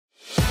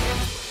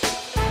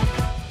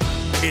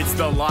It's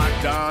the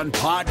Locked On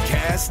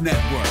Podcast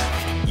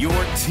Network, your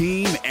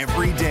team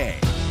every day.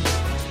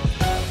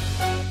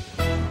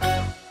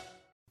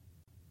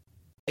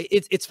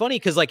 It's funny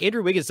because like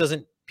Andrew Wiggins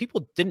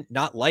people didn't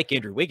not like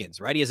Andrew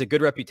Wiggins, right? He has a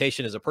good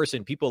reputation as a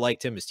person. People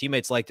liked him. His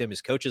teammates liked him.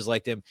 His coaches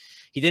liked him.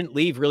 He didn't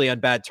leave really on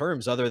bad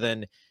terms other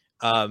than,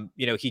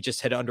 he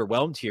just had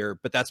underwhelmed here,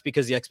 but that's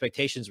because the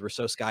expectations were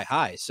so sky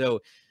high.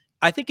 So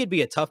I think it'd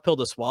be a tough pill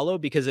to swallow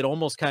because it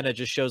almost kind of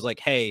just shows like,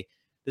 hey,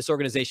 this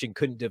organization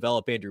couldn't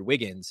develop Andrew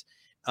Wiggins.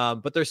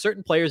 But there's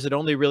certain players that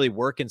only really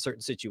work in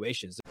certain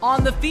situations.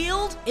 On the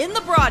field, in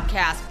the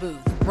broadcast booth,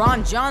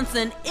 Ron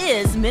Johnson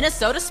is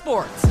Minnesota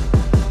sports.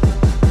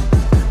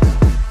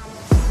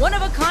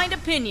 One-of-a-kind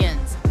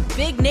opinions,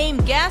 big-name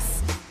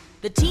guests,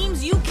 the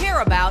teams you care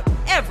about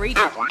every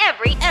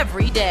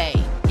day.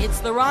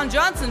 It's the Ron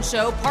Johnson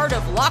Show, part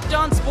of Locked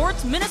On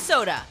Sports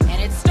Minnesota, and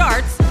it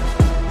starts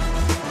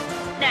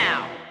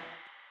now.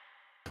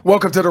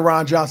 Welcome to the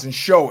Ron Johnson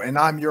Show, and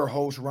I'm your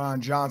host,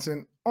 Ron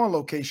Johnson, on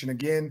location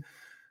again.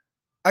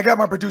 I got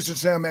my producer,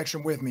 Sam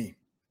Action, with me.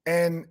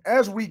 And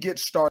as we get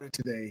started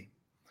today,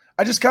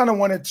 I just kind of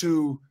wanted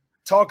to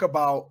talk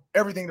about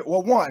everything.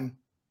 One,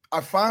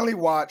 I finally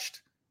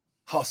watched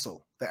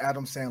Hustle, the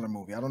Adam Sandler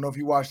movie. I don't know if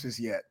you watched this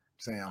yet,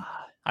 Sam.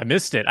 I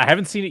missed it. I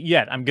haven't seen it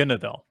yet. I'm gonna,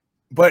 though.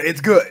 But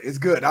it's good. It's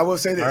good. I will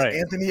say this. Right.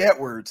 Anthony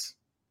Edwards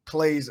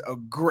plays a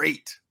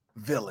great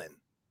villain.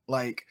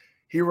 Like,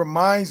 he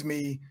reminds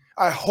me,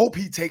 I hope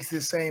he takes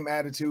this same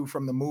attitude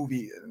from the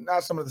movie.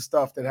 Not some of the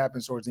stuff that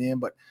happens towards the end,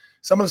 but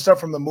some of the stuff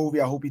from the movie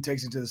I hope he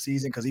takes into the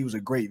season because he was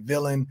a great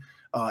villain,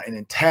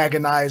 an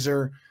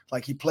antagonizer.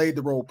 Like, he played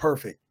the role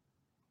perfect.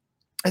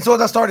 And so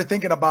as I started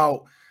thinking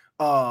about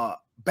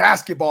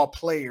basketball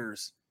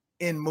players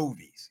in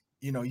movies,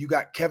 you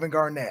got Kevin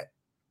Garnett,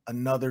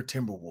 another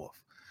Timberwolf.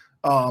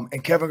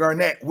 And Kevin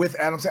Garnett with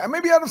Adam Sandler.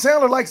 Maybe Adam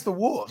Sandler likes the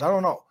Wolves. I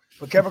don't know.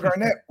 But Kevin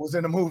Garnett was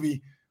in a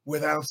movie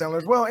with Adam Sandler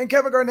as well. And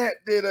Kevin Garnett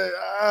did a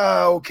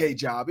okay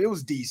job. It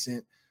was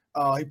decent.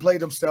 He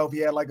played himself. He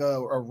had like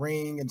a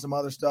ring and some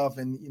other stuff.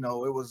 And, it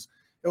was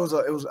I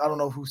don't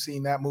know who's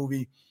seen that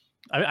movie.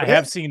 I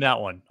have seen that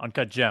one,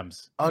 Uncut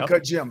Gems.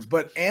 Uncut Gems.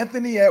 But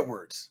Anthony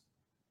Edwards,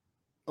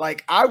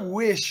 like, I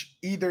wish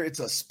either it's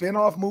a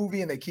spinoff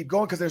movie and they keep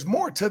going because there's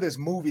more to this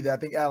movie that I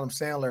think Adam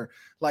Sandler,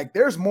 like,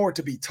 there's more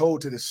to be told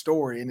to this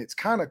story. And it's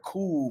kind of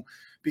cool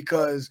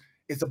because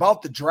it's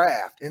about the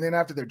draft. And then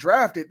after they're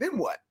drafted, then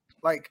what?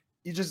 Like,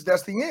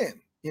 that's the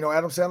end.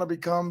 Adam Sandler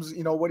becomes,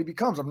 what he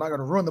becomes. I'm not going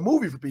to ruin the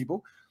movie for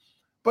people.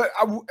 But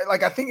I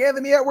think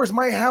Anthony Edwards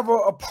might have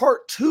a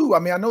part two. I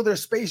mean, I know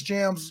there's Space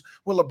Jams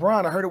with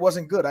LeBron. I heard it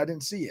wasn't good. I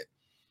didn't see it.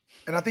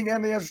 And I think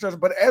Anthony Edwards does.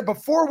 But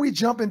before we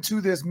jump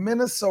into this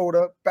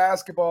Minnesota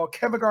basketball,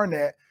 Kevin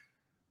Garnett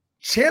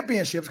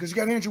championships, because you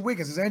got Andrew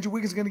Wiggins. Is Andrew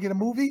Wiggins going to get a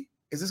movie?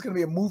 Is this going to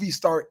be a movie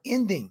star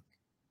ending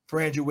for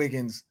Andrew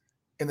Wiggins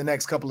in the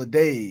next couple of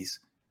days?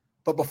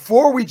 But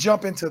before we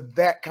jump into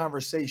that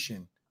conversation,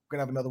 we're going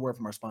to have another word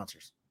from our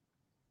sponsors.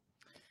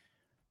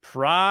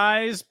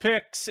 Prize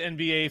Picks,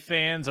 NBA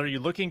fans. Are you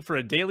looking for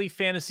a daily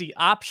fantasy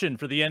option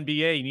for the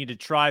NBA? You need to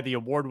try the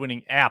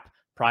award-winning app,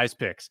 Prize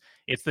Picks.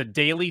 It's the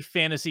daily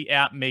fantasy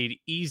app made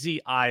easy.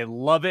 I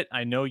love it.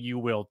 I know you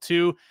will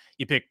too.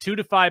 You pick 2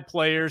 to 5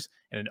 players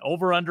and an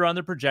over-under on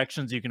their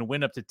projections. You can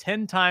win up to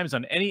 10 times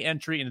on any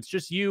entry, and it's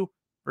just you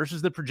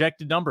versus the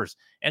projected numbers.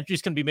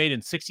 Entries can be made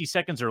in 60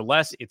 seconds or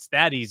less. It's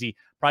that easy.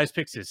 Prize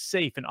Picks is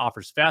safe and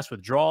offers fast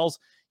withdrawals.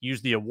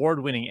 Use the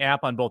award-winning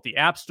app on both the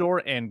App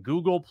Store and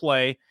Google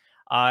Play.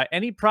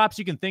 Any props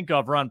you can think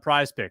of are on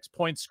Prize Picks.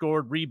 Points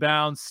scored,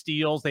 rebounds,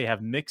 steals. They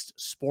have mixed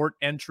sport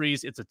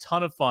entries. It's a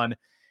ton of fun.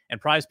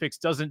 And Prize Picks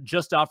doesn't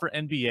just offer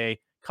NBA,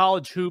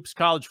 college hoops,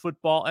 college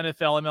football,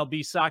 NFL,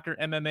 MLB, soccer,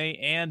 MMA,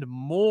 and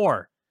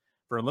more.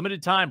 For a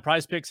limited time,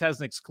 Prize Picks has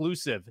an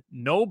exclusive,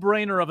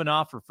 no-brainer of an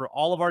offer for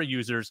all of our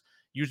users.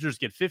 Users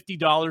get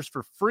 $50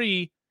 for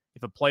free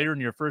if a player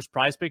in your first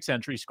Prize Picks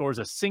entry scores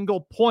a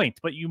single point,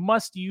 but you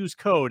must use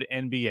code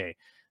NBA.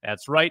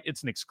 That's right.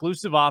 It's an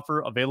exclusive offer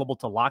available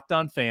to Locked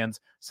On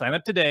fans. Sign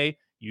up today.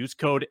 Use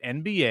code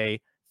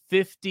NBA.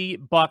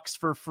 $50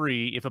 for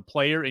free if a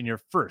player in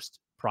your first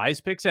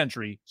Prize Picks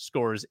entry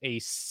scores a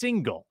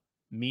single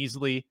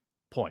measly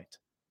point.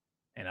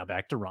 And now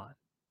back to Ron.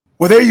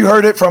 Well, there you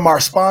heard it from our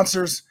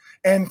sponsors.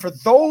 And for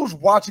those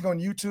watching on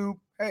YouTube,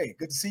 hey,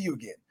 good to see you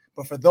again.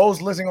 But for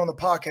those listening on the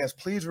podcast,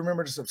 please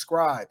remember to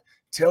subscribe,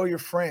 tell your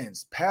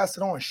friends, pass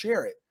it on,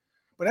 share it.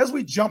 But as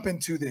we jump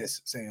into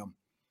this, Sam,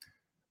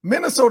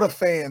 Minnesota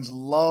fans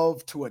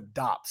love to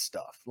adopt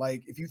stuff.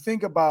 Like, if you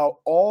think about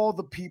all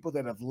the people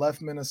that have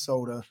left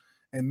Minnesota,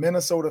 and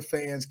Minnesota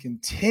fans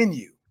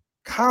continue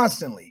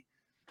constantly,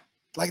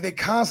 like, they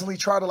constantly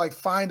try to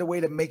find a way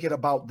to make it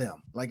about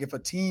them. Like, if a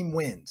team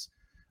wins,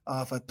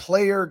 if a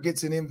player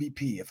gets an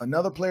MVP, if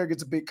another player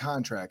gets a big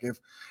contract,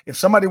 if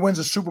somebody wins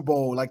a Super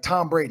Bowl like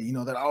Tom Brady,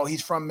 that,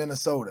 he's from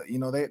Minnesota.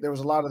 There was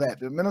a lot of that.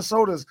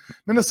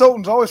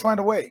 Minnesotans always find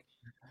a way.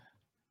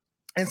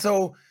 And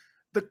so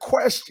the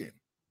question,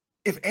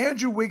 if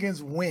Andrew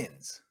Wiggins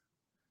wins,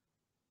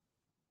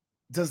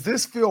 does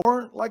this feel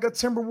more like a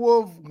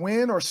Timberwolves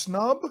win or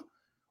snub?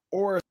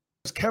 or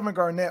is Kevin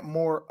Garnett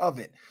more of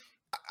it?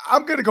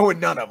 I'm going to go with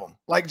none of them.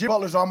 Like Jimmy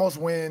Butler's almost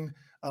win.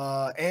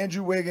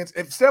 Andrew Wiggins.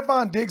 If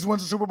Stephon Diggs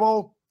wins the Super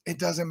Bowl, it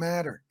doesn't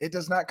matter. It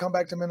does not come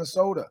back to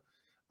Minnesota.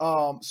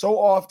 So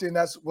often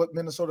that's what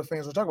Minnesota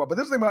fans will talk about. But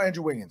this thing about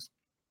Andrew Wiggins,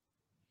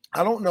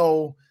 I don't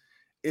know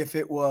if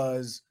it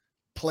was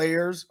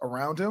players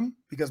around him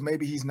because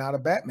maybe he's not a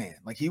Batman.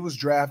 Like he was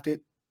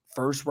drafted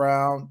first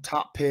round,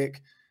 top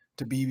pick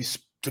to be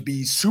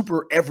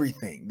super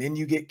everything. Then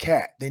you get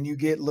Cat, then you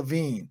get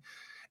Levine.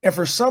 And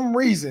for some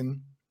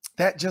reason,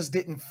 that just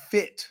didn't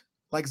fit.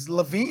 Like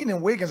Levine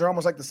and Wiggins are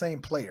almost like the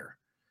same player.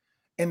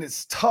 And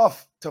it's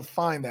tough to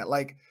find that.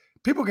 Like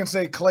people can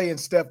say Clay and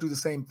Steph do the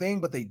same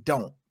thing, but they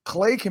don't.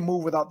 Clay can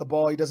move without the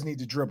ball. He doesn't need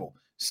to dribble.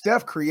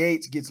 Steph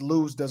creates, gets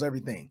loose, does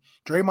everything.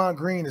 Draymond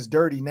Green is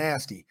dirty,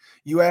 nasty.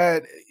 You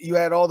add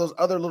all those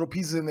other little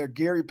pieces in there.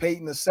 Gary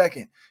Payton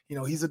II,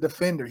 he's a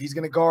defender. He's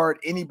going to guard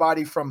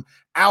anybody from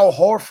Al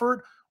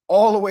Horford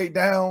all the way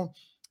down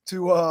to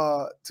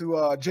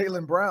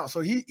Jaylen Brown.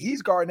 So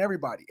he's guarding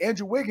everybody.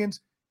 Andrew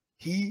Wiggins,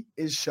 he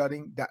is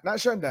not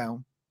shutting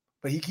down,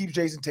 but he keeps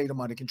Jason Tatum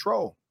under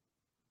control.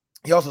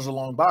 He also has a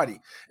long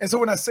body. And so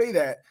when I say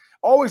that,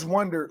 I always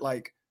wonder,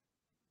 like,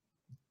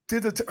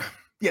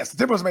 yes,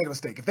 the Timberwolves made a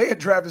mistake. If they had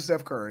drafted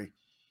Steph Curry,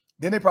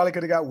 then they probably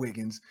could have got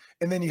Wiggins,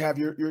 and then you have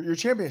your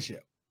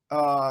championship.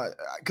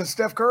 Because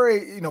Steph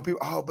Curry,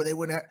 people, but they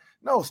wouldn't have.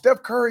 No,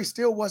 Steph Curry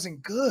still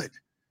wasn't good.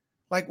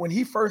 Like when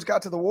he first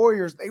got to the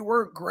Warriors, they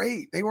weren't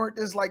great. They weren't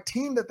this like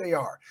team that they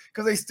are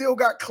because they still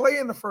got Clay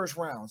in the first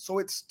round. So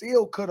it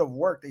still could have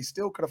worked. They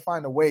still could have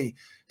found a way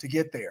to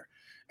get there.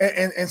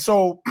 And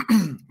so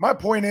my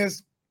point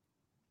is,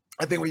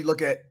 I think when you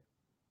look at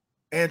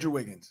Andrew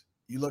Wiggins,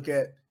 you look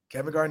at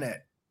Kevin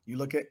Garnett, you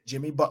look at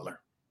Jimmy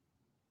Butler,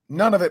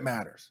 none of it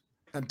matters.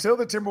 Until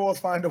the Timberwolves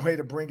find a way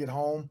to bring it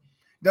home,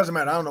 it doesn't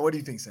matter. I don't know. What do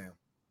you think, Sam?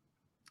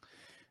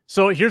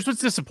 So here's what's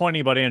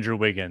disappointing about Andrew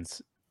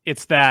Wiggins.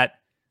 It's that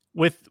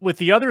with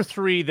the other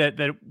three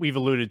that we've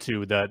alluded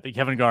to, the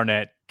Kevin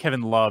Garnett,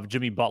 Kevin Love,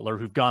 Jimmy Butler,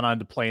 who've gone on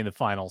to play in the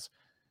finals,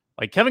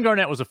 like Kevin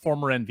Garnett was a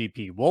former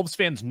MVP. Wolves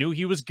fans knew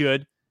he was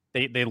good.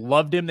 They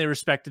loved him. They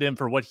respected him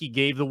for what he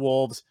gave the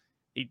Wolves.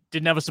 He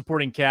didn't have a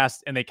supporting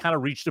cast, and they kind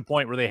of reached a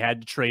point where they had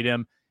to trade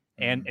him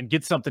and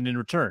get something in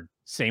return.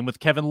 Same with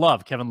Kevin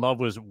Love. Kevin Love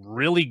was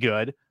really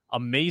good,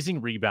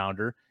 amazing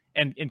rebounder,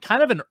 and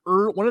kind of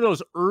one of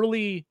those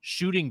early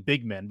shooting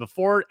big men.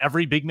 Before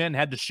every big man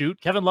had to shoot,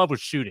 Kevin Love was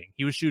shooting.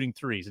 He was shooting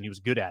threes, and he was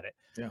good at it.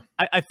 Yeah.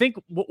 I think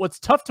what's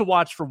tough to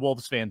watch for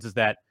Wolves fans is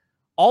that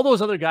all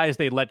those other guys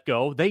they let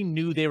go, they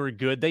knew they were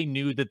good. They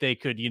knew that they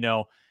could,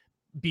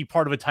 be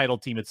part of a title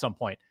team at some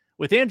point.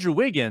 With Andrew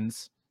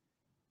Wiggins,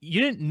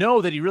 you didn't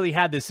know that he really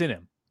had this in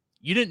him.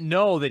 You didn't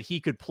know that he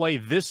could play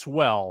this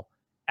well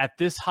at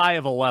this high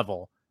of a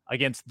level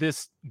against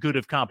this good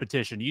of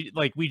competition.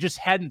 We just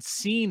hadn't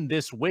seen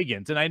this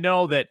Wiggins. And I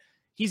know that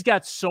he's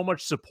got so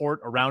much support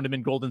around him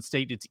in Golden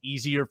State. It's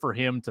easier for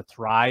him to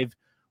thrive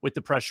with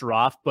the pressure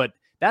off. But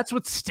that's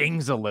what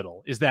stings a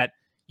little, is that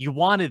you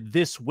wanted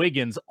this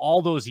Wiggins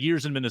all those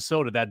years in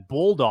Minnesota, that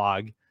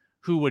bulldog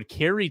who would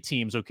carry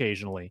teams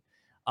occasionally.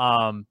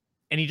 And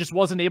he just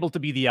wasn't able to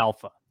be the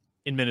alpha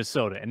in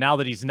Minnesota. And now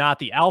that he's not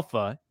the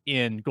alpha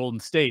in Golden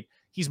State,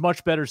 he's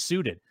much better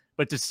suited.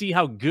 But to see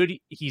how good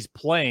he's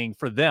playing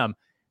for them,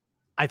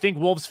 I think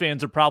Wolves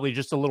fans are probably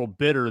just a little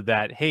bitter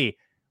that, hey,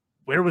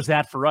 where was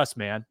that for us,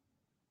 man?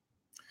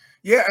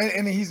 Yeah,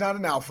 and he's not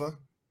an alpha.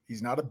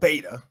 He's not a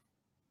beta.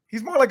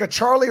 He's more like a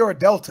Charlie or a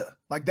Delta.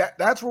 Like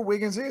that's where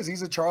Wiggins is.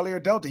 He's a Charlie or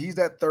Delta. He's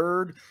that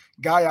third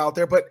guy out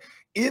there. But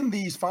in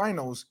these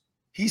finals,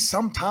 he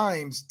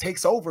sometimes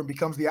takes over and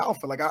becomes the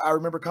alpha. Like I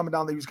remember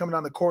he was coming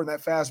down the court in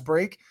that fast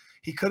break.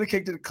 He could have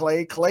kicked it to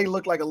Clay. Clay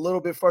looked like a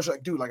little bit frustrated.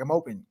 Like, dude, like I'm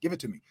open. Give it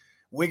to me.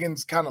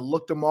 Wiggins kind of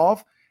looked him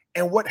off.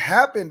 And what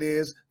happened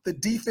is the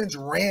defense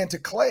ran to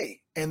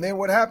Clay. And then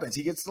what happens?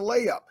 He gets the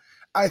layup.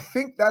 I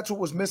think that's what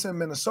was missing in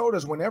Minnesota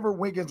is whenever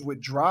Wiggins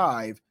would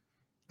drive,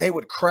 they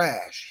would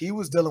crash. He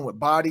was dealing with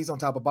bodies on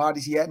top of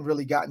bodies. He hadn't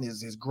really gotten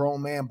his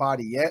grown man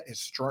body yet,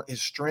 his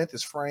strength,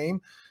 his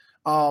frame.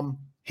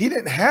 He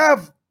didn't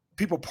have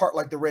people part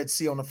like the Red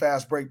Sea on the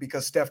fast break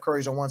because Steph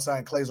Curry's on one side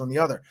and Clay's on the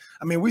other.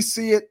 I mean, we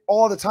see it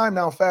all the time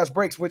now in fast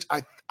breaks, which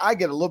I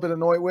get a little bit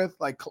annoyed with.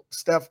 Like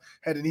Steph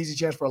had an easy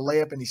chance for a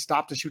layup and he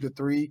stopped to shoot a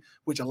three,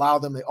 which allowed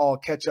them to all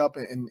catch up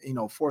and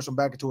force them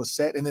back into a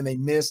set. And then they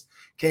missed,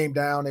 came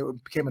down.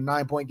 It became a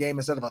 9-point game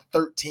instead of a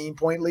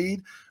 13-point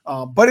lead.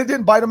 But it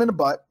didn't bite them in the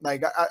butt.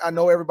 Like I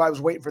know everybody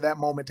was waiting for that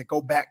moment to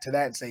go back to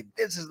that and say,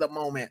 this is the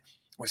moment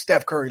where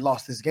Steph Curry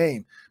lost this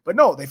game. But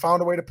no, they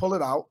found a way to pull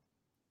it out.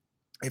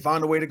 They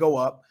found a way to go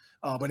up.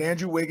 But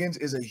Andrew Wiggins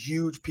is a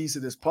huge piece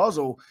of this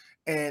puzzle.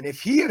 And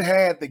if he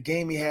had the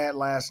game he had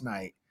last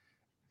night,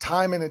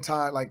 time and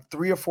time, like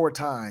 3 or 4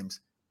 times,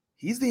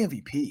 he's the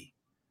MVP.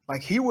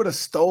 Like he would have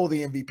stole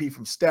the MVP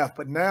from Steph.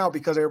 But now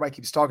because everybody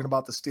keeps talking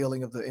about the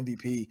stealing of the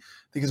MVP, I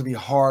think it's going to be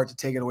hard to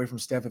take it away from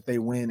Steph if they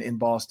win in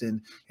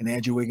Boston and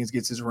Andrew Wiggins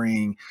gets his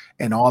ring.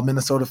 And all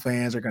Minnesota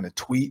fans are going to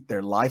tweet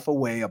their life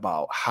away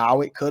about how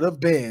it could have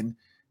been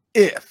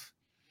if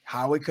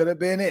how it could have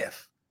been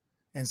if.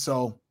 And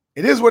so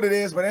it is what it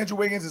is, but Andrew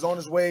Wiggins is on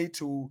his way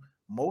to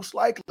most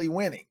likely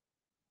winning.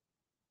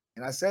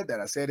 And I said that.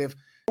 I said if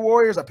the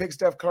Warriors, I picked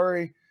Steph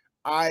Curry.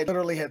 I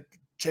literally had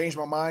changed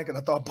my mind because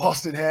I thought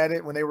Boston had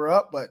it when they were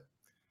up, but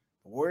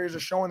the Warriors are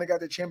showing they got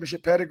the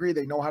championship pedigree.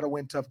 They know how to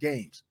win tough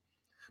games.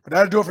 But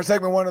that'll do it for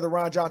segment 1 of the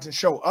Ron Johnson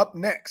Show. Up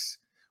next,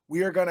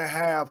 we are going to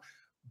have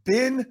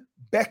Ben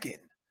Becken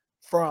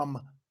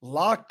from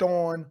Locked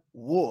On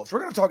Wolves. We're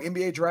going to talk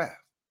NBA draft.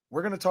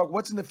 We're going to talk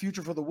what's in the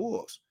future for the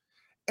Wolves.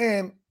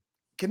 And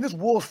can this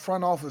Wolves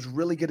front office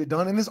really get it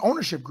done? And this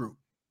ownership group,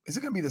 is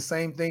it going to be the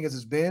same thing as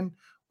it's been?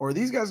 Or are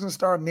these guys going to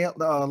start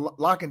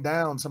locking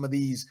down some of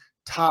these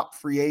top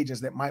free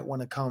agents that might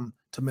want to come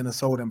to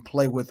Minnesota and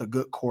play with a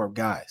good core of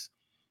guys?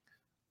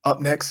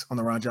 Up next on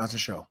the Ron Johnson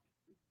Show.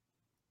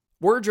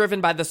 We're driven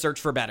by the search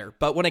for better,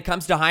 but when it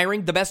comes to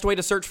hiring, the best way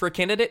to search for a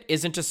candidate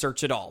isn't to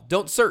search at all.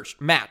 Don't search,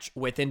 match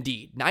with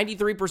Indeed.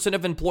 93%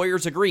 of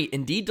employers agree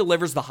Indeed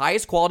delivers the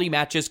highest quality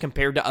matches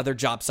compared to other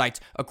job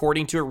sites,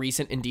 according to a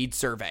recent Indeed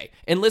survey.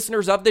 And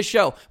listeners of this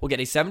show will get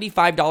a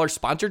 $75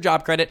 sponsored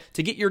job credit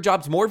to get your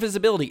jobs more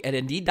visibility at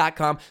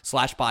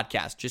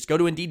Indeed.com/podcast. Just go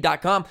to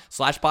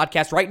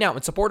Indeed.com/podcast right now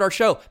and support our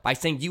show by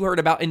saying you heard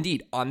about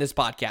Indeed on this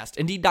podcast.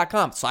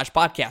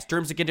 Indeed.com/podcast.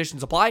 Terms and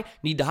conditions apply.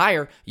 Need to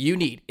hire? You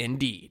need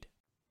Indeed.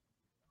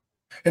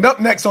 And up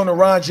next on the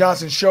Ron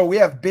Johnson Show, we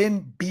have Ben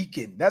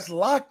Beacon. That's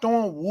Locked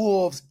On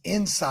Wolves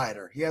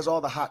insider. He has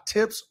all the hot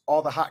tips,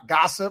 all the hot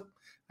gossip.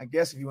 I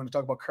guess if you want to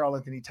talk about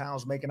Karl-Anthony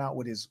Towns making out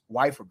with his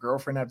wife or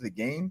girlfriend after the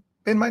game,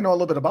 Ben might know a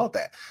little bit about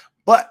that.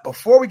 But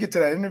before we get to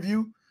that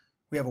interview,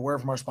 we have a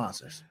word from our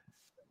sponsors.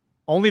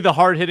 Only the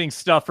hard-hitting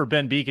stuff for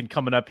Ben Beacon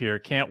coming up here.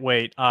 Can't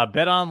wait.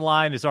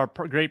 BetOnline is our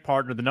great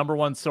partner, the number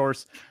one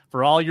source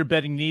for all your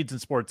betting needs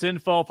and sports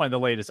info. Find the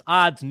latest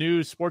odds,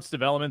 news, sports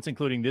developments,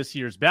 including this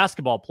year's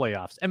basketball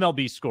playoffs,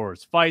 MLB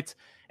scores, fights,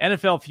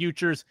 NFL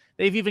futures.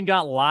 They've even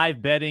got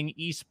live betting,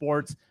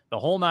 esports, the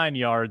whole 9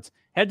 yards.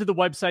 Head to the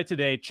website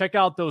today. Check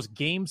out those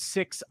Game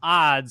 6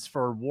 odds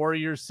for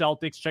Warriors,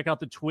 Celtics. Check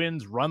out the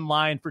Twins run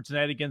line for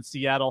tonight against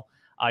Seattle.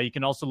 You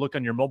can also look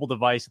on your mobile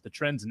device at the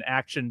trends in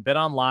action. Bet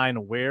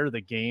online where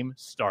the game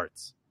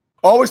starts.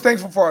 Always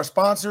thankful for our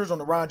sponsors on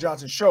the Ron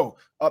Johnson Show.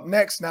 Up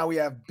next, now we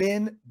have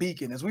Ben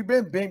Beacon. As we've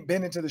been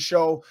into the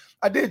show,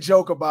 I did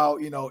joke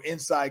about,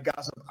 inside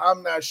gossip.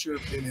 I'm not sure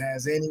if Ben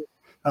has any.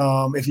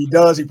 If he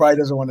does, he probably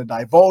doesn't want to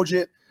divulge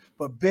it.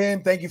 But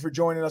Ben, thank you for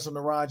joining us on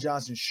the Ron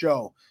Johnson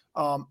Show.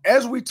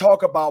 As we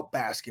talk about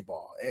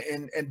basketball,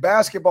 and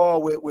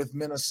basketball with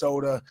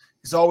Minnesota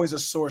is always a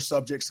sore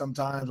subject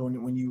sometimes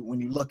when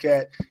you look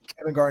at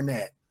Kevin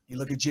Garnett, you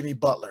look at Jimmy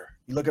Butler,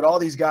 you look at all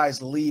these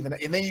guys leave,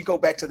 and then you go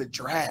back to the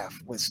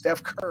draft with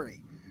Steph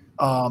Curry.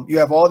 You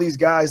have all these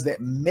guys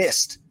that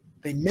missed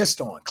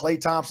on Klay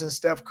Thompson,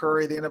 Steph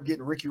Curry. They end up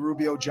getting Ricky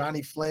Rubio,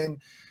 Johnny Flynn.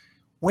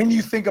 When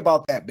you think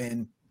about that,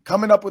 Ben,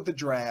 coming up with the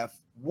draft,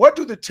 what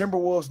do the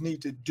Timberwolves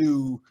need to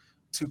do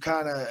to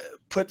kind of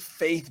put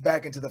faith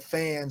back into the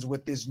fans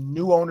with this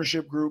new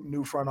ownership group,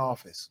 new front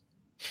office?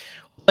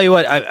 I'll tell you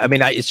what,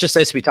 it's just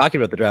nice to be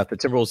talking about the draft. The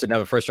Timberwolves didn't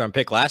have a first-round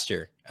pick last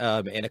year,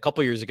 and a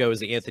couple years ago was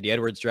the Anthony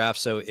Edwards draft,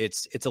 so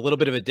it's a little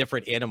bit of a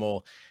different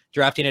animal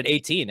drafting at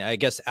 18. I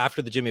guess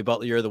after the Jimmy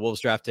Butler year, the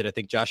Wolves drafted, I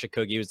think Josh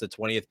Okogie was the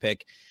 20th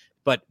pick,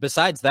 but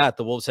besides that,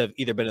 the Wolves have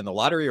either been in the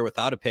lottery or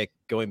without a pick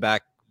going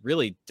back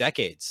really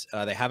decades.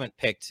 They haven't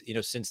picked,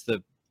 since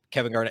the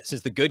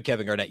good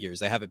Kevin Garnett years.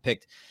 They haven't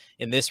picked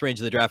in this range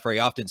of the draft very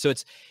often. So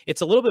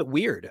it's a little bit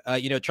weird,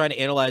 trying to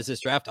analyze this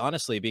draft,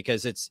 honestly,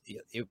 because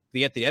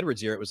the Anthony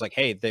Edwards year, it was like,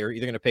 hey, they're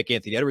either going to pick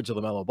Anthony Edwards or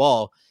LaMelo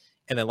Ball.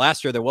 And then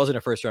last year there wasn't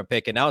a first round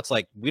pick. And now it's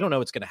like, we don't know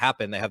what's going to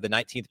happen. They have the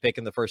 19th pick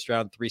in the first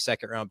round, 3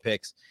 second-round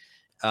picks.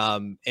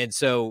 And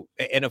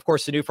of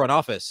course, the new front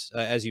office,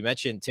 as you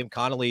mentioned, Tim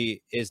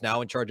Connolly is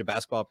now in charge of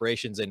basketball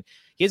operations, and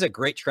he has a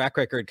great track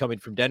record coming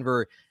from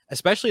Denver,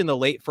 especially in the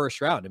late first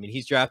round. I mean,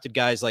 he's drafted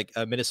guys like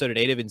a Minnesota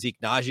native and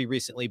Zeke Naji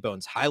recently,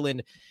 Bones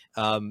Highland,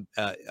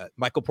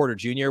 Michael Porter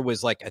Jr.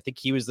 was I think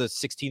he was the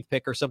 16th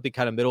pick or something,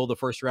 kind of middle of the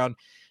first round.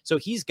 So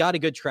he's got a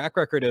good track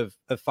record of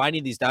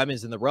finding these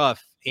diamonds in the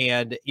rough.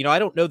 And, I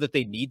don't know that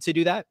they need to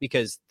do that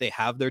because they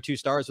have their 2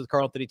 stars with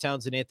Karl-Anthony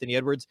Towns and Anthony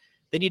Edwards.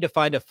 They need to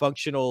find a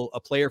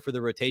player for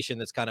the rotation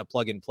that's kind of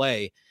plug and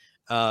play.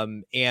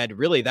 And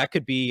really that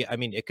could be,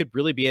 it could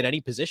really be at any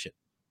position.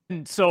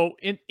 And so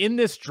in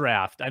this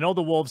draft, I know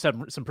the Wolves have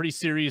some pretty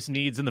serious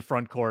needs in the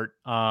front court.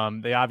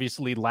 They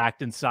obviously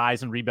lacked in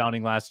size and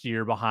rebounding last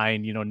year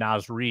behind,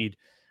 Naz Reid.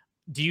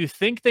 Do you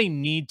think they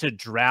need to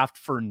draft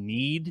for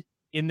need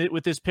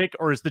with this pick,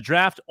 or is the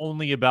draft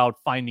only about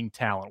finding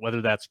talent,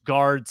 whether that's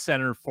guard,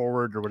 center,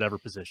 forward, or whatever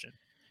position?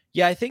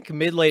 Yeah, I think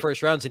mid-late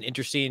first round is an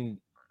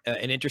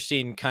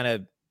interesting kind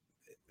of,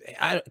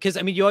 because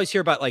you always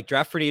hear about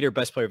draft for need or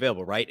best player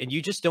available, right? And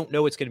you just don't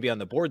know what's going to be on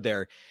the board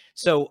there.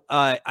 So,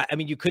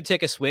 you could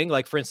take a swing,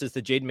 for instance,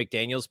 the Jaden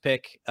McDaniels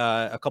pick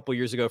a couple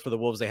years ago for the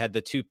Wolves. They had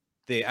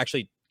they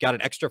actually got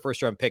an extra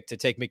first round pick to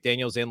take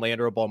McDaniels and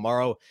Leandro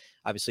Balmaro.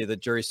 Obviously, the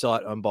jury saw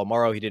it on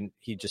Balmaro.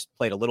 He just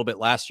played a little bit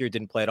last year,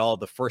 didn't play at all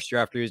the first year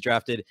after he was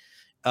drafted.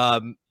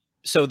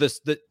 So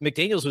the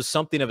McDaniels was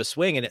something of a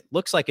swing, and it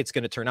looks like it's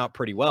going to turn out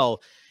pretty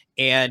well.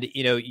 And,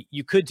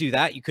 you could do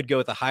that. You could go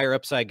with a higher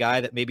upside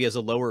guy that maybe has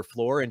a lower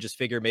floor and just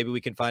figure maybe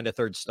we can find a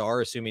third star,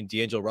 assuming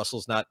D'Angelo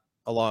Russell's not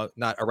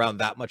around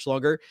that much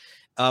longer.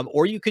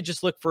 Or you could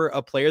just look for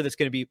a player that's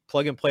going to be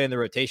plug and play in the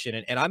rotation.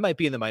 And I might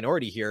be in the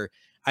minority here.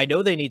 I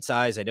know they need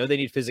size. I know they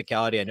need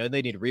physicality. I know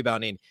they need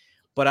rebounding,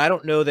 but I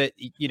don't know that,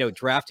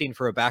 drafting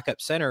for a backup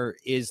center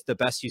is the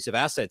best use of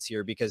assets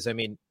here, because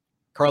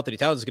Karl Anthony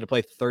Towns is going to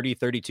play 30,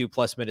 32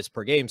 plus minutes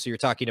per game. So you're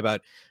talking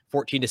about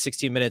 14 to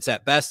 16 minutes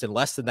at best and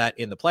less than that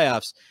in the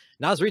playoffs.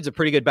 Naz Reid's a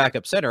pretty good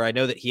backup center. I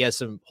know that he has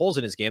some holes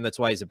in his game. That's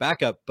why he's a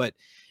backup, but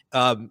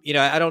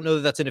I don't know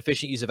that that's an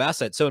efficient use of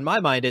assets. So in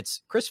my mind,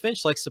 it's Chris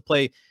Finch likes to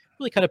play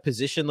really kind of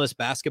positionless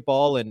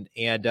basketball and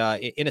in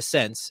a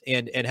sense,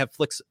 and have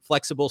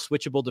flexible,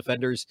 switchable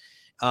defenders,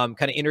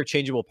 kind of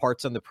interchangeable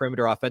parts on the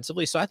perimeter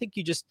offensively. So I think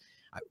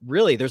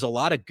really, there's a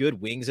lot of good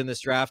wings in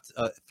this draft,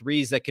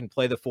 threes that can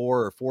play the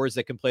 4 or 4s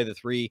that can play the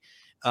 3.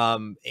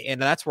 And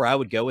that's where I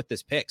would go with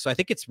this pick. So I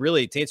think it's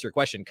really, to answer your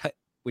question,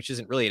 which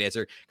isn't really an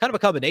answer, kind of a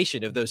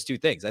combination of those two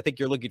things. I think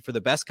you're looking for the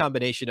best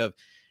combination of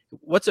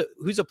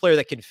who's a player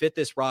that can fit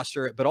this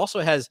roster, but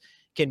also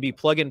can be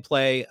plug and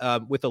play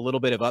with a little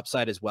bit of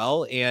upside as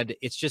well. And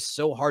it's just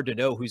so hard to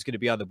know who's going to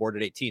be on the board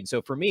at 18.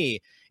 So for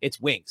me, it's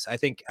wings. I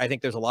think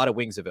there's a lot of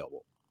wings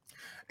available.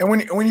 And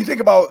when you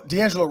think about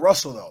D'Angelo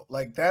Russell, though,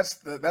 like that's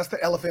the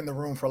elephant in the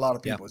room for a lot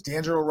of people. Is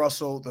D'Angelo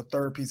Russell the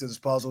third piece of this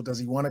puzzle? Does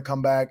he want to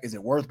come back? Is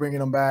it worth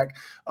bringing him back?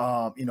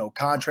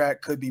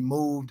 Contract could be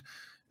moved.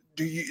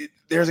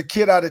 There's a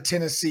kid out of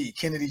Tennessee,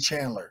 Kennedy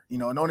Chandler.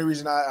 And the only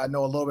reason I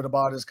know a little bit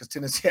about it is because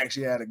Tennessee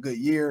actually had a good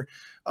year.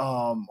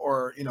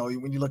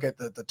 When you look at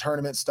the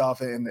tournament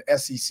stuff and the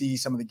SEC,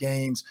 some of the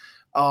games,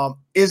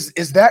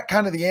 is that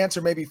kind of the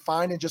answer? Maybe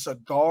finding just a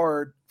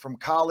guard from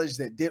college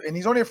that did, and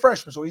he's only a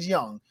freshman, so he's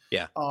young.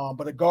 Yeah.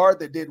 But a guard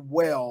that did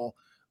well,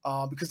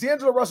 because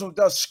D'Angelo Russell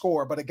does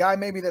score, but a guy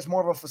maybe that's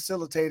more of a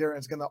facilitator and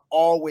is going to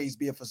always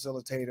be a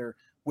facilitator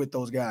with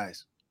those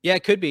guys. Yeah,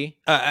 it could be.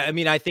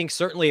 I think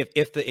certainly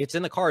if it's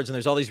in the cards, and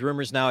there's all these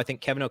rumors now. I think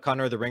Kevin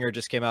O'Connor, the Ringer,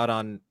 just came out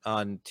on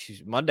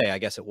Monday, I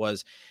guess it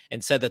was,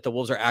 and said that the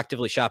Wolves are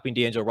actively shopping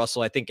D'Angelo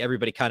Russell. I think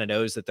everybody kind of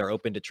knows that they're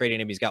open to trading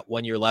him. He's got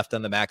 1 year left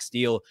on the max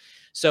deal.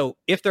 So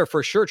if they're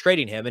for sure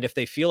trading him, and if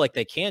they feel like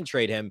they can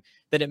trade him,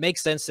 then it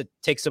makes sense to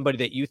take somebody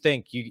that you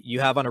think you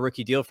have on a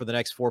rookie deal for the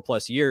next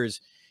 4+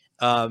 years.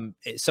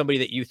 Somebody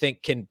that you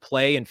think can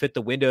play and fit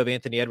the window of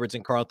Anthony Edwards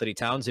and Karl Anthony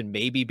Towns and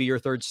maybe be your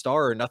third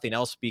star, or nothing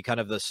else be kind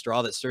of the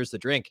straw that stirs the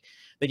drink.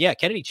 Then yeah,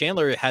 Kennedy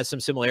Chandler has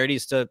some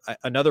similarities to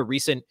another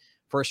recent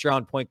first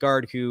round point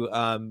guard who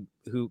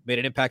made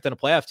an impact on a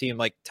playoff team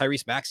like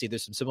Tyrese Maxey.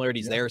 There's some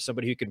similarities there.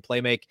 Somebody who can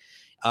play make,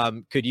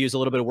 could use a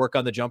little bit of work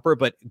on the jumper,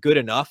 but good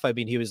enough.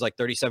 He was like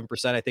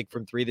 37%, I think,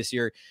 from 3 this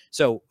year.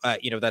 So,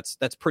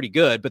 that's pretty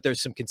good, but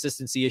there's some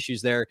consistency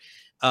issues there.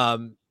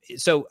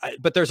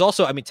 But there's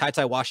also,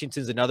 Ty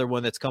Washington's another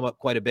one that's come up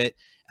quite a bit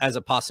as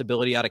a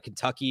possibility out of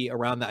Kentucky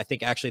around that. I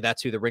think actually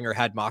that's who the Ringer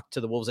had mocked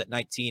to the Wolves at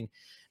 19.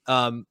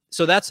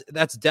 So that's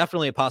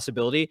definitely a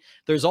possibility.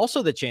 There's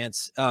also the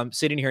chance,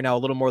 sitting here now a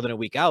little more than a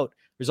week out,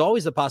 there's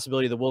always the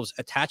possibility the Wolves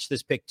attach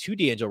this pick to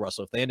D'Angelo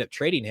Russell if they end up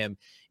trading him,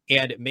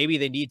 and maybe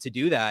they need to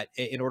do that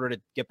in order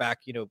to get back,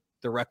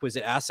 the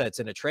requisite assets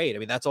in a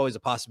trade. That's always a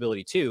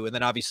possibility too. And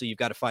then obviously you've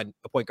got to find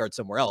a point guard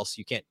somewhere else.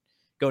 You can't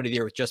go into the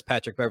year with just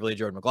Patrick Beverley and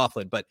Jordan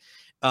McLaughlin, but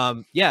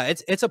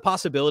it's a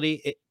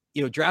possibility.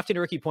 Drafting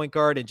a rookie point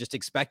guard and just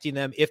expecting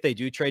them, if they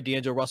do trade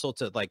D'Angelo Russell,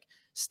 to like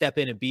step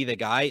in and be the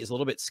guy is a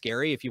little bit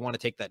scary if you want to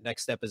take that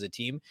next step as a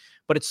team,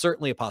 but it's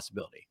certainly a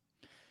possibility.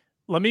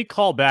 Let me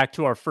call back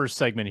to our first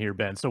segment here,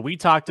 Ben. So we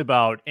talked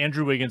about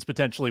Andrew Wiggins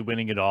potentially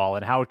winning it all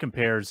and how it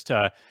compares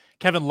to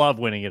Kevin Love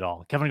winning it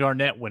all, Kevin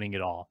Garnett winning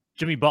it all,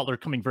 Jimmy Butler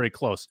coming very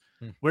close.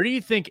 Where do you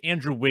think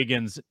Andrew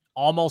Wiggins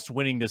almost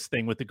winning this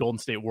thing with the Golden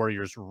State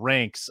Warriors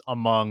ranks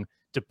among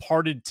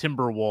departed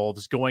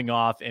Timberwolves going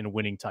off and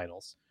winning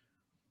titles?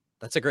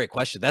 That's a great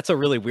question. That's a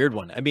really weird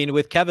one.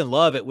 With Kevin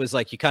Love, it was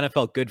like you kind of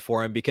felt good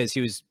for him because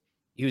he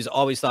was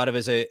always thought of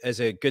as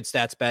a good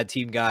stats, bad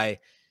team guy.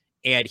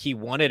 And he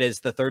won it as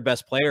the third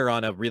best player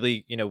on a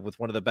really, with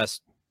one of the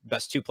best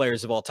 2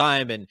 players of all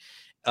time. And,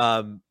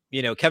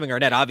 Kevin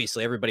Garnett,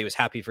 obviously everybody was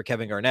happy for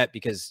Kevin Garnett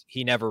because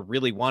he never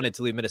really wanted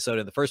to leave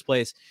Minnesota in the first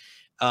place.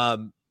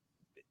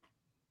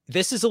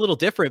 This is a little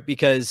different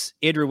because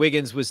Andrew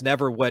Wiggins was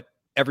never what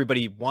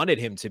everybody wanted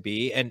him to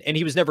be. And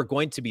he was never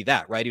going to be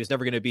that, right? He was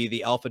never going to be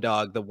the alpha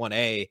dog, the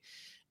 1A.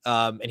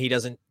 And he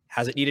hasn't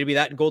needed to be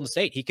that in Golden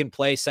State. He can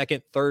play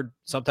second, third,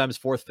 sometimes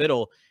fourth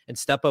fiddle and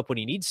step up when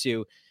he needs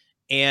to.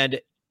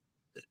 And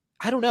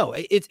I don't know.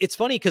 It's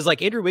funny because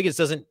like Andrew Wiggins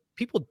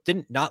people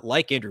didn't not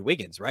like Andrew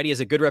Wiggins, right? He has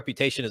a good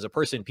reputation as a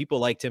person. People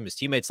liked him. His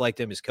teammates liked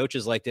him. His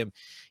coaches liked him.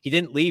 He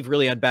didn't leave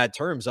really on bad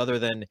terms other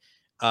than,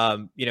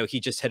 he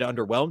just had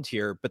underwhelmed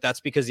here, but that's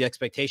because the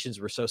expectations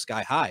were so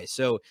sky high.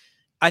 So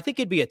I think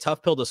it'd be a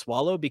tough pill to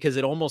swallow because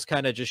it almost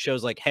kind of just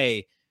shows like,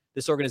 hey,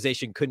 this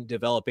organization couldn't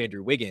develop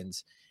Andrew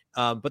Wiggins.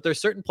 But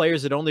there's certain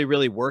players that only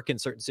really work in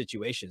certain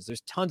situations.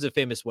 There's tons of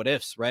famous what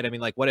ifs, right? I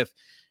mean, like, what if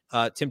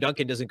Tim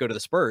Duncan doesn't go to the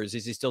Spurs?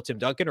 Is he still Tim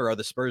Duncan, or are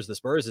the Spurs the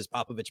Spurs? Is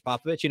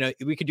Popovich? You know,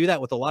 we could do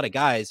that with a lot of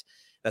guys.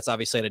 That's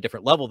obviously at a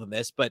different level than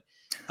this, but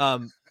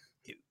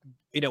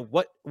you know,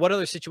 what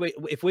other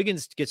situation, if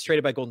Wiggins gets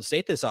traded by Golden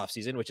State this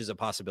offseason, which is a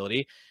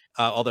possibility,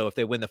 although if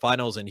they win the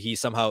finals and he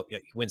somehow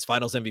wins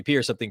finals MVP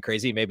or something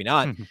crazy, maybe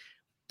not.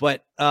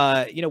 But,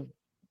 you know,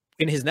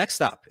 in his next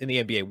stop in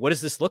the NBA, what does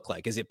this look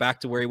like? Is it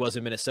back to where he was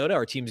in Minnesota?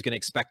 Our team's going to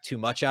expect too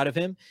much out of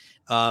him.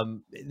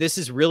 This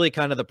is really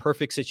kind of the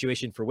perfect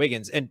situation for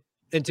Wiggins. And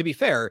to be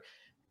fair,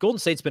 Golden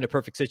State's been a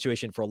perfect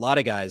situation for a lot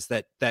of guys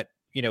that,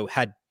 you know,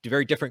 had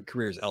very different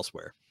careers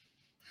elsewhere.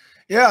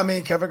 Yeah, I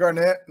mean, Kevin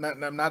Garnett,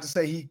 not to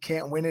say he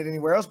can't win it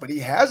anywhere else, but he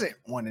hasn't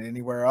won it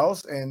anywhere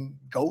else. And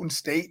Golden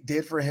State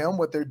did for him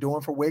what they're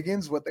doing for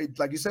Wiggins, what they,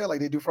 like you said, like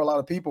they do for a lot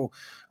of people.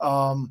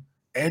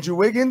 Andrew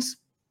Wiggins,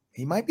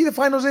 he might be the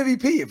finals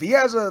MVP. If he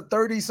has a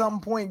 30-something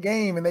point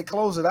game and they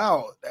close it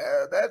out,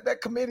 that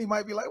committee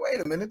might be like,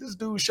 wait a minute, this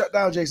dude shut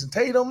down Jason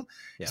Tatum.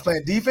 Yeah. He's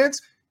playing defense.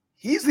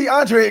 He's the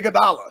Andre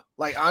Iguodala.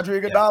 Like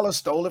Andre Iguodala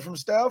stole it from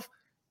Steph.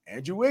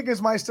 Andrew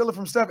Wiggins might steal it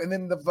from Steph, and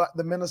then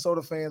the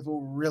Minnesota fans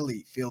will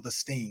really feel the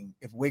sting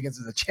if Wiggins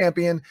is a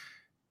champion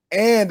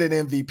and an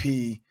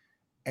MVP,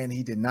 and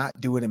he did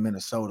not do it in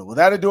Minnesota. Well,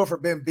 that'll do it for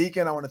Ben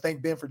Beacon. I want to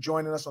thank Ben for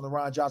joining us on the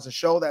Ron Johnson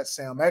Show. That's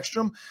Sam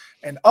Ekstrom.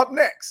 And up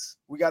next,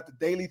 we got the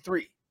Daily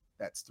 3.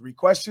 That's 3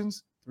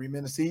 questions, 3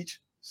 minutes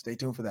each. Stay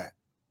tuned for that.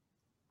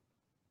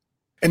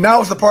 And now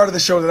it's the part of the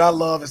show that I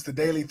love. It's the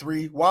Daily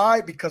 3.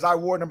 Why? Because I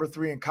wore number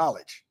 3 in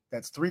college.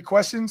 That's 3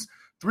 questions,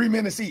 3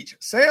 minutes each.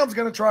 Sam's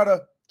going to try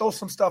to throw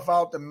some stuff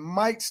out that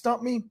might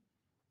stump me.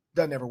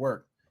 Doesn't ever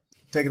work.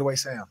 Take it away,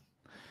 Sam.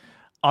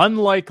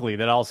 Unlikely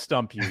that I'll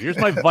stump you. Here's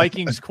my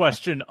Vikings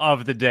question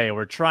of the day.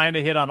 We're trying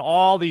to hit on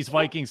all these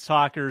Vikings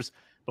talkers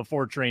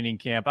before training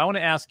camp. I want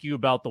to ask you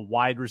about the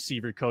wide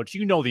receiver coach.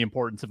 You know the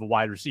importance of a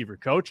wide receiver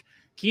coach.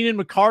 Keenan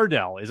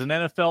McCardell is an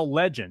NFL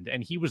legend,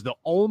 and he was the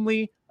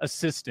only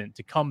assistant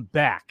to come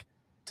back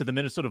to the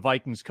Minnesota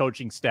Vikings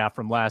coaching staff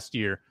from last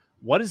year.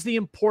 What is the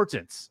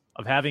importance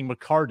of having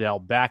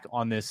McCardell back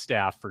on this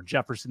staff for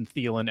Jefferson,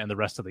 Thielen, and the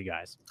rest of the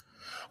guys?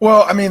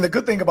 Well, I mean, the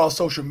good thing about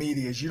social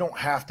media is you don't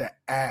have to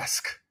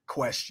ask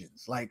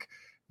questions. Like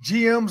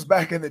GMs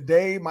back in the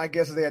day, my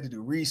guess is they had to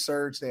do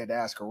research. They had to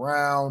ask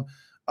around.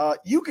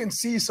 You can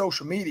see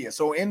social media.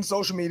 So in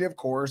social media, of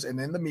course, and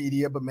in the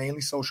media, but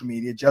mainly social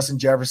media, Justin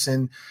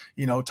Jefferson,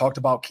 you know, talked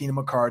about Keenan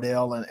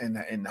McCardell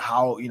and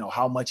how, you know,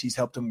 how much he's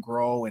helped him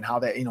grow, and how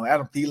that, you know,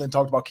 Adam Thielen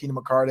talked about Keenan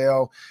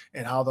McCardell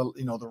and how the,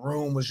 you know, the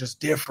room was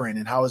just different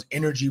and how his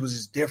energy was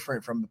just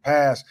different from the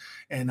past.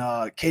 And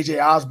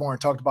KJ Osborne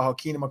talked about how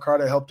Keenan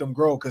McCardell helped him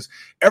grow, because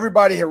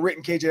everybody had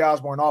written KJ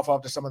Osborne off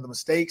after some of the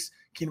mistakes.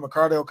 Keenan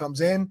McCardell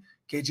comes in.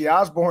 KJ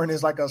Osborne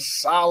is like a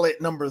solid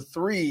number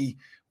 3,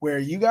 where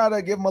you got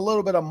to give them a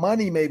little bit of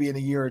money maybe in a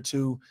year or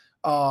two.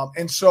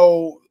 And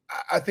so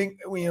I think,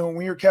 you know,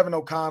 when you're Kevin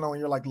O'Connell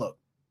and you're like, look,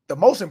 the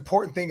most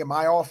important thing in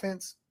my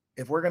offense,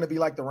 if we're going to be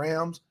like the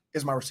Rams,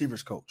 is my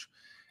receivers coach.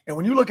 And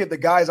when you look at the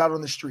guys out on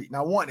the street,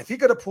 now, one, if he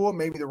could have pulled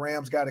maybe the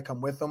Rams guy to come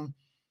with him,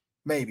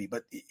 maybe.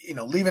 But, you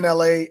know, leaving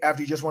L.A.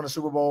 after you just won a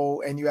Super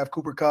Bowl and you have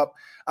Cooper Kupp,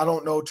 I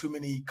don't know too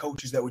many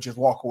coaches that would just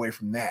walk away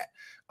from that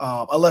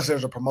unless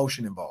there's a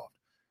promotion involved.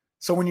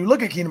 So when you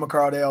look at Keenan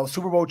McCardell,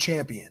 Super Bowl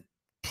champion,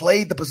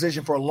 played the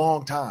position for a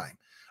long time.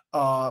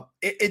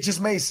 It just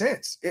made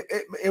sense.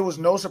 It was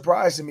no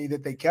surprise to me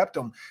that they kept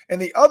him.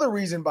 And the other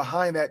reason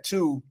behind that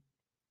too,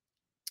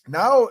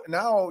 now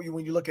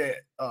when you look at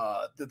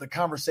the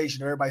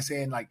conversation, everybody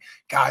saying like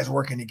guys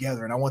working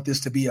together, and I want this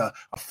to be a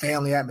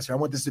family atmosphere. I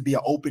want this to be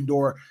an open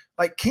door.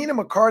 Like Keenan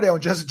McCardell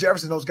and Justin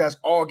Jefferson, those guys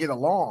all get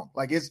along.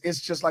 Like it's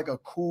just like a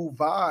cool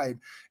vibe.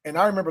 And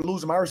I remember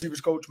losing my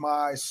receivers coach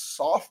my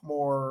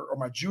sophomore or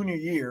my junior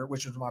year,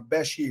 which was my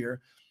best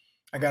year.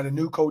 I got a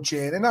new coach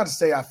in, and not to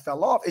say I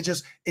fell off. It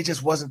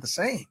just wasn't the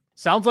same.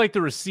 Sounds like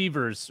the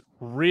receivers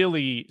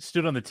really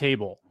stood on the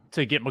table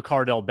to get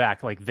McCardell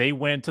back. Like they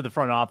went to the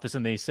front office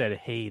and they said,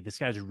 hey, this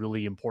guy's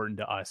really important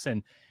to us.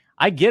 And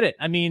I get it.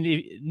 I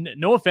mean,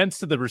 no offense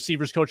to the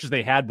receivers coaches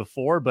they had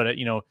before, but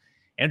you know,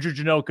 Andrew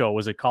Janocko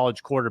was a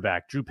college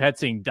quarterback. Drew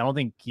Petzing, I don't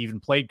think he even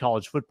played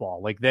college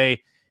football. Like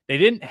they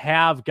didn't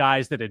have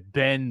guys that had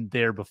been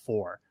there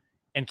before.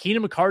 And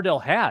Keenan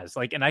McCardell has,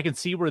 like, and I can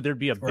see where there'd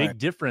be a big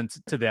difference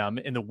to them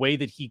in the way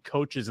that he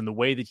coaches and the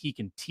way that he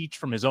can teach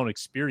from his own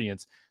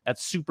experience.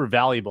 That's super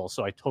valuable.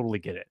 So I totally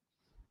get it.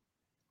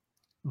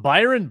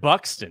 Byron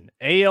Buxton,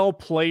 AL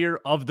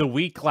Player of the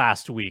Week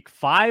last week,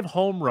 5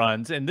 home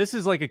runs. And this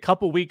is like a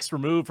couple weeks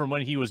removed from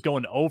when he was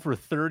going over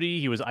 30.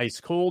 He was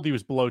ice cold. He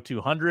was below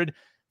 200.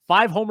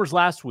 5 homers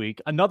last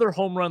week. Another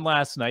home run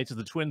last night. So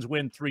the Twins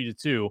win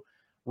 3-2.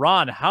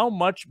 Ron, how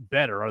much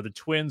better are the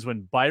Twins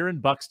when Byron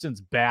Buxton's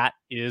bat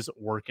is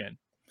working?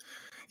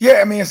 Yeah,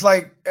 I mean, it's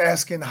like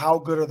asking how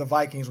good are the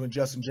Vikings when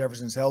Justin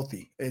Jefferson's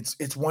healthy.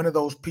 It's one of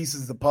those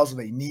pieces of the puzzle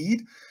they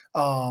need.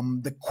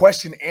 The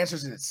question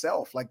answers it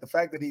itself, like the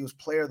fact that he was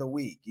Player of the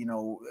Week. You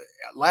know,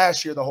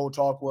 last year the whole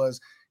talk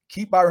was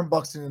keep Byron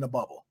Buxton in a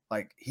bubble.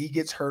 Like he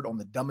gets hurt on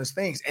the dumbest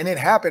things. And it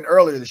happened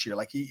earlier this year.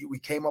 Like we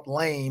came up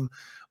lame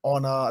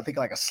on I think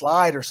like a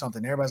slide or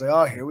something. Everybody's like,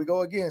 oh, here we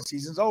go again.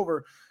 Season's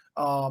over.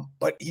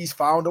 But he's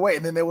found a way.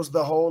 And then there was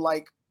the whole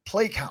like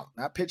play count,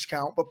 not pitch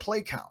count, but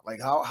play count.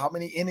 Like how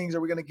many innings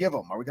are we going to give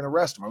him? Are we going to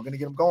rest him? Are we going to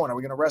get him going? Are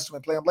we going to rest him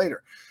and play him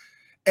later?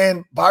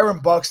 And Byron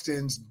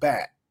Buxton's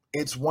bat,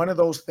 it's one of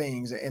those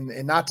things, and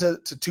not to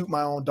toot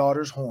my own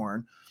daughter's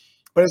horn,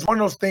 but it's one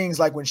of those things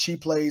like when she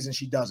plays and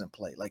she doesn't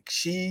play. Like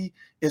she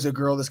is a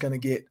girl that's going to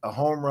get a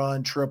home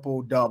run,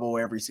 triple, double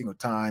every single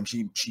time.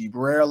 She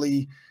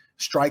rarely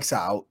strikes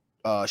out.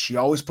 She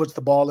always puts the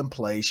ball in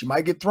play. She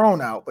might get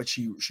thrown out, but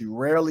she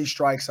rarely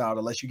strikes out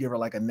unless you give her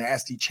like a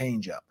nasty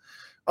changeup.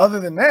 Other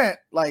than that,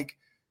 like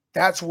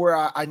that's where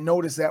I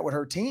noticed that with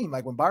her team.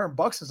 Like when Byron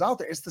Buxton's out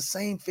there, it's the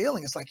same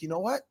feeling. It's like, you know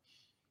what?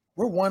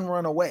 We're one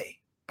run away.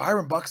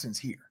 Byron Buxton's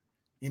here.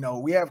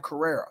 We have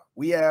Carrera.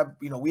 We have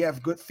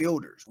good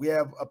fielders. We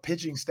have a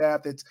pitching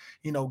staff that's,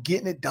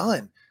 getting it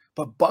done.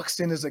 But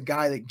Buxton is a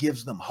guy that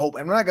gives them hope.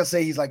 And I'm not going to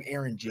say he's like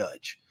Aaron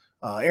Judge.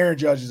 Aaron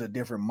Judge is a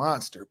different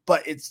monster,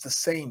 but it's the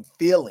same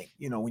feeling.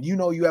 When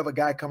you have a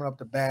guy coming up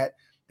to bat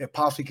that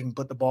possibly can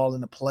put the ball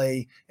into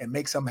play and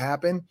make something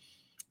happen,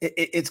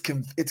 it's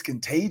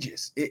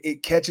contagious.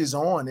 It catches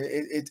on.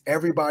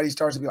 Everybody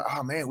starts to be like,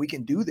 oh man, we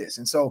can do this.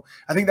 And so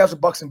I think that's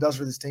what Buxton does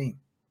for this team.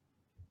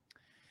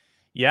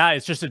 Yeah,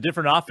 it's just a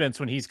different offense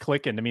when he's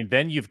clicking. I mean,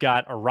 then you've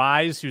got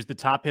Arise, who's the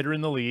top hitter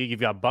in the league. You've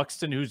got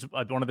Buxton, who's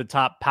one of the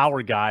top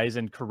power guys,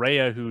 and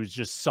Correa, who's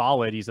just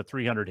solid. He's a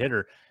 300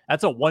 hitter.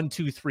 That's a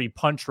 1-2-3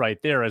 punch right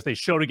there, as they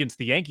showed against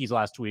the Yankees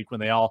last week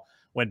when they all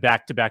went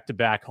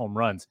back-to-back-to-back home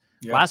runs.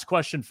 Yeah. Last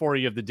question for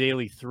you of the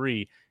Daily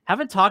 3.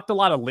 Haven't talked a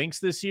lot of Lynx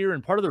this year,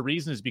 and part of the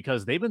reason is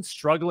because they've been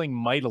struggling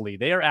mightily.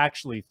 They are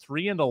actually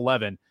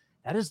 3-11.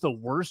 That is the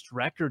worst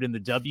record in the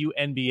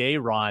WNBA,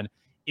 Ron.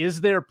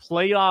 Is their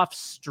playoff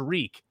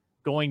streak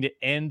going to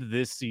end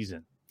this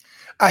season?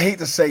 I hate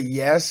to say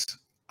yes,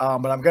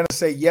 but I'm going to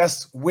say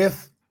yes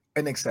with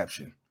an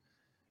exception.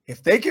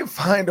 If they can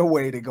find a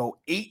way to go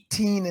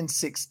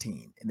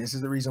 18-16, and this is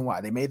the reason why.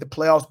 They made the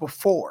playoffs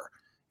before,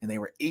 and they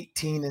were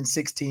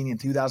 18-16 in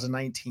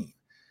 2019.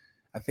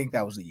 I think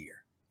that was the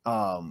year.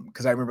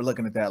 Because I remember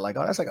looking at that like,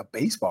 oh, that's like a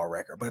baseball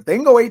record. But if they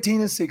can go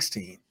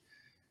 18-16,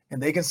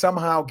 and they can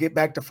somehow get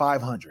back to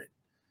 500,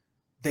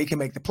 they can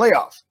make the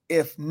playoffs.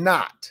 If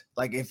not,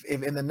 like if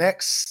in the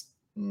next,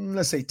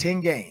 let's say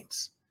 10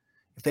 games,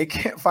 if they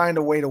can't find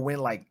a way to win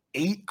like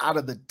 8 out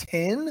of the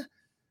 10,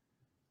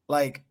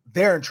 like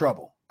they're in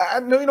trouble.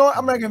 No, you know what?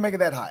 I'm not going to make it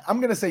that high. I'm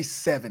going to say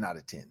 7 out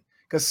of 10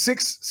 because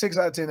 6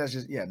 out of 10, that's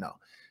just,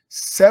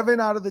 7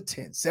 out of the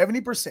 10,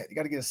 70%. You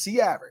got to get a C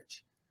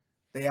average.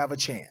 They have a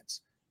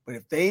chance. But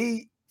if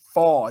they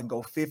fall and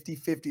go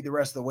 50-50 the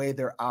rest of the way,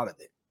 they're out of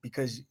it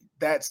because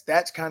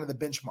that's kind of the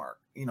benchmark.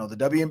 The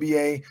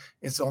WNBA,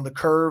 it's on the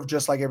curve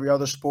just like every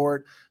other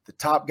sport. The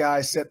top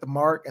guys set the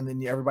mark, and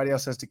then everybody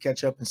else has to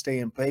catch up and stay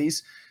in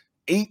pace.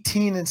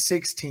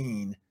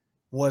 18-16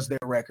 was their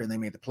record, and they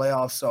made the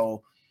playoffs.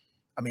 So,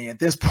 I mean, at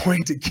this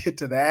point to get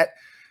to that,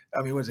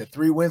 I mean, was it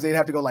 3 wins? They'd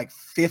have to go like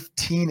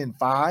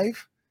 15-5.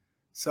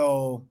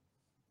 So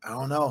I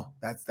don't know.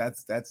 That's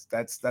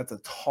a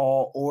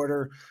tall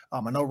order. I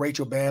know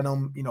Rachel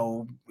Banham,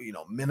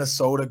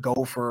 Minnesota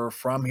Gopher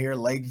from here,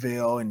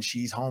 Lakeville, and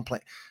she's home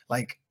playing.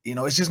 Like,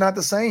 it's just not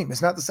the same.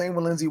 It's not the same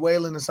with Lindsay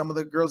Whalen and some of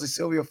the girls, like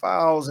Sylvia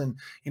Fowles and,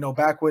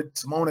 back with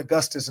Simone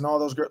Augustus and all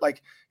those girls.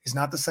 Like, it's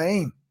not the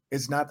same.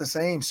 It's not the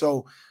same.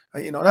 So,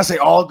 and I say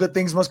all good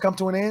things must come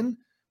to an end,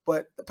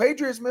 but the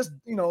Patriots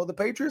the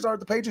Patriots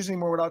aren't the Patriots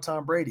anymore without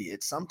Tom Brady.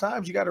 It's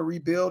sometimes you got to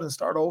rebuild and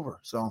start over.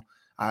 So,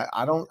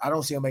 I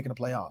don't see them making the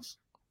playoffs.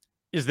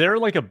 Is there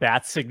like a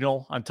bat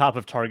signal on top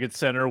of Target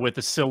Center with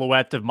a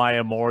silhouette of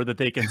Maya Moore that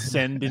they can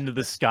send into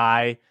the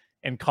sky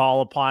and call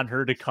upon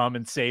her to come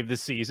and save the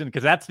season?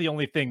 Because that's the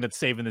only thing that's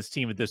saving this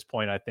team at this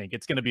point, I think.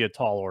 It's going to be a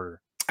tall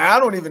order. I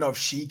don't even know if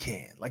she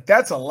can. Like,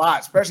 that's a lot,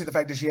 especially the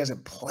fact that she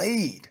hasn't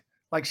played.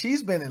 Like,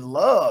 she's been in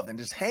love and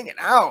just hanging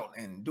out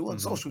and doing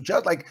social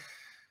justice. Like,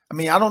 I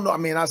mean, I don't know. I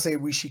mean, I say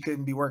she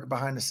couldn't be working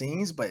behind the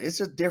scenes, but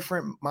it's a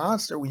different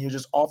monster when you're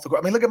just off the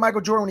court. I mean, look at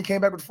Michael Jordan when he came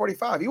back with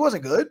 45. He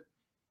wasn't good.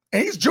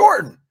 And he's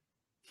Jordan.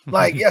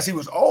 Like, yes, he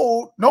was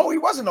old. No, he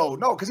wasn't old.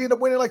 No, because he ended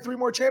up winning like 3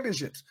 more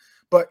championships.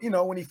 But,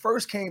 when he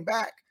first came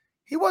back,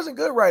 he wasn't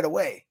good right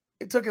away.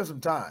 It took him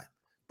some time.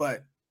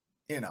 But,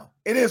 it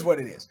is what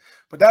it is.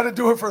 But that'll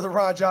do it for the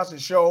Ron Johnson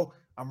Show.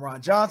 I'm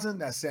Ron Johnson.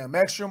 That's Sam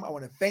Ekstrom. I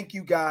want to thank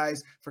you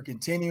guys for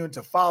continuing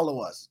to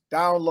follow us,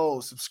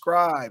 download,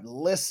 subscribe,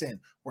 listen,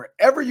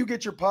 wherever you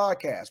get your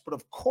podcast. But,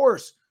 of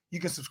course, you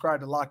can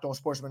subscribe to Locked On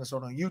Sports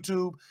Minnesota on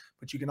YouTube,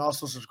 but you can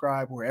also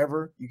subscribe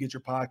wherever you get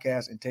your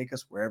podcast and take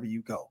us wherever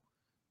you go.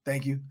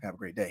 Thank you. Have a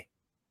great day.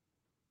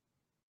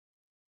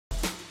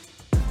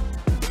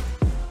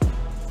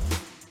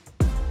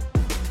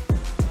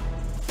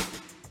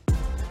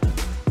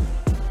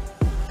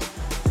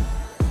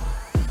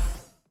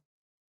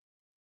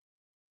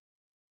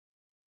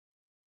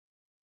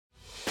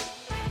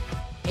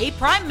 Hey,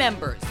 Prime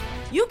members,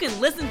 you can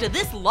listen to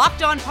this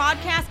Locked On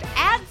podcast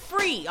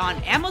ad-free on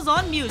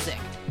Amazon Music.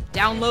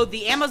 Download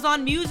the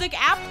Amazon Music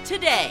app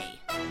today.